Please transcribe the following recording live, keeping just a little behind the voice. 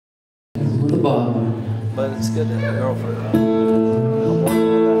bottom. But it's good to have a girlfriend.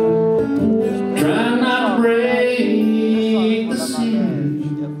 Try not to break the seal.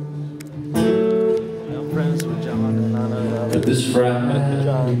 I'm friends with John, and I know that. But this Friday,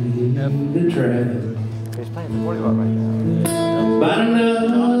 the traffic. He's playing the 40 watt right now. About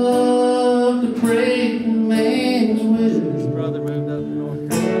enough to break a man's will. His brother moved up to North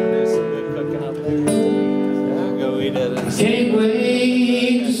Carolina. He's cooking up there. Yeah, go eat at it. I can't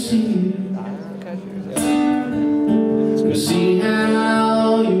wait to see you. See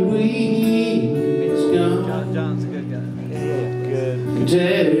how your week is gone. John's a good guy. Yeah, good.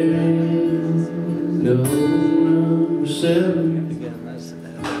 No, number 7. Again, that's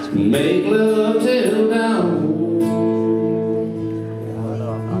Make love till dawn.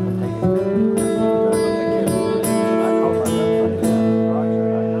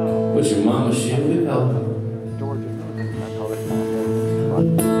 But your mama, she'll be home.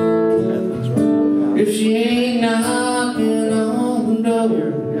 If she ain't knocking on the door,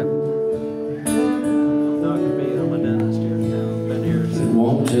 it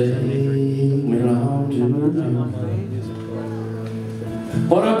won't take me long to know.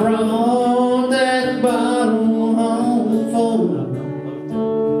 But I brought that bottle home for her,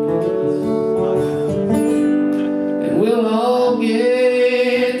 and we'll all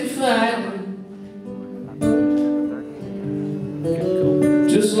get to fighting,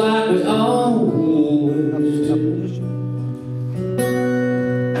 just like we always do.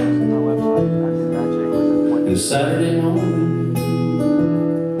 And Saturday morning,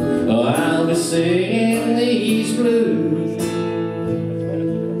 oh, I'll be singing these blues.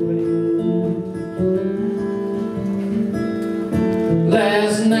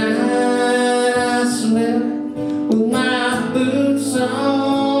 Last night I slept with my boots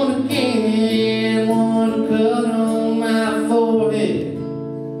on again. One cut on my forehead,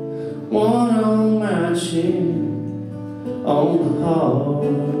 one on my chin, on the hard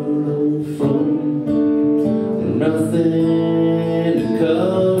old floor. Nothing to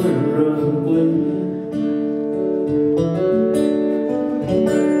cover up with.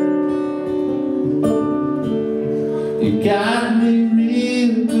 You got me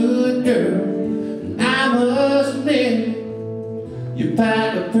real good, girl, and I must admit, you pack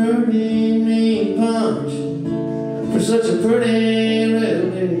a pretty mean punch for such a pretty little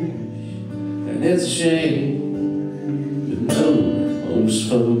bitch. And it's a shame to know most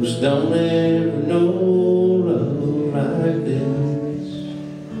folks don't ever know love like this.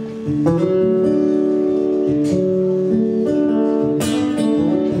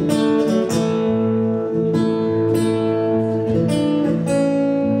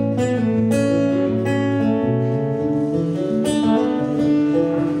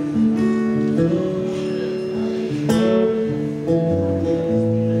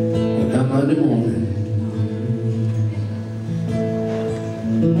 Monday morning,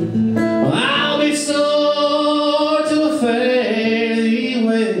 well, I'll be sore to a fare thee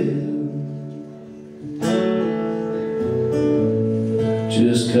well,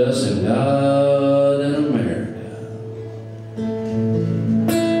 just cussing God in America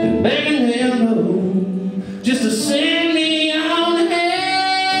and begging him no, just to send me on hell.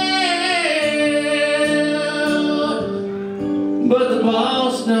 But the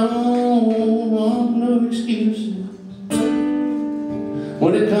boss don't want no excuses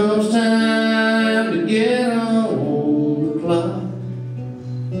when it comes time to get on the clock.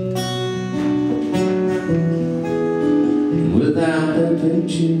 Without that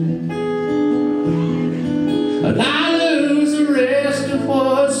picture, and I lose the rest of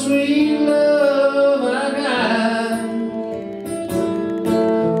what sweet love I got.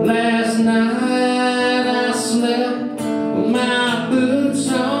 Last night I slept with my boots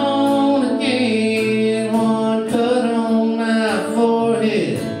on again. One cut on my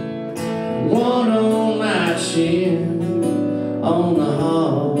forehead, one on my chin, on the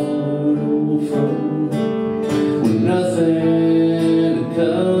hard old floor, with nothing to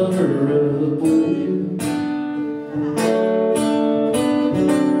cover up with.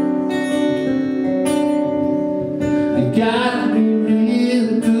 You got to be real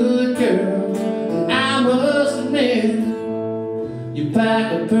good, girl, and I must admit, you pack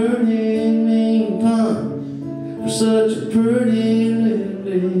a pretty mean punch for such a pretty little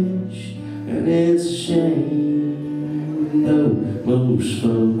bitch. And it's a shame, no, most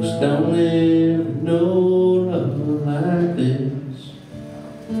folks don't ever know love like this.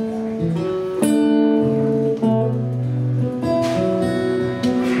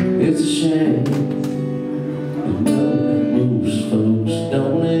 It's a shame, no, most folks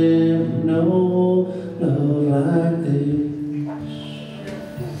don't ever know love like this.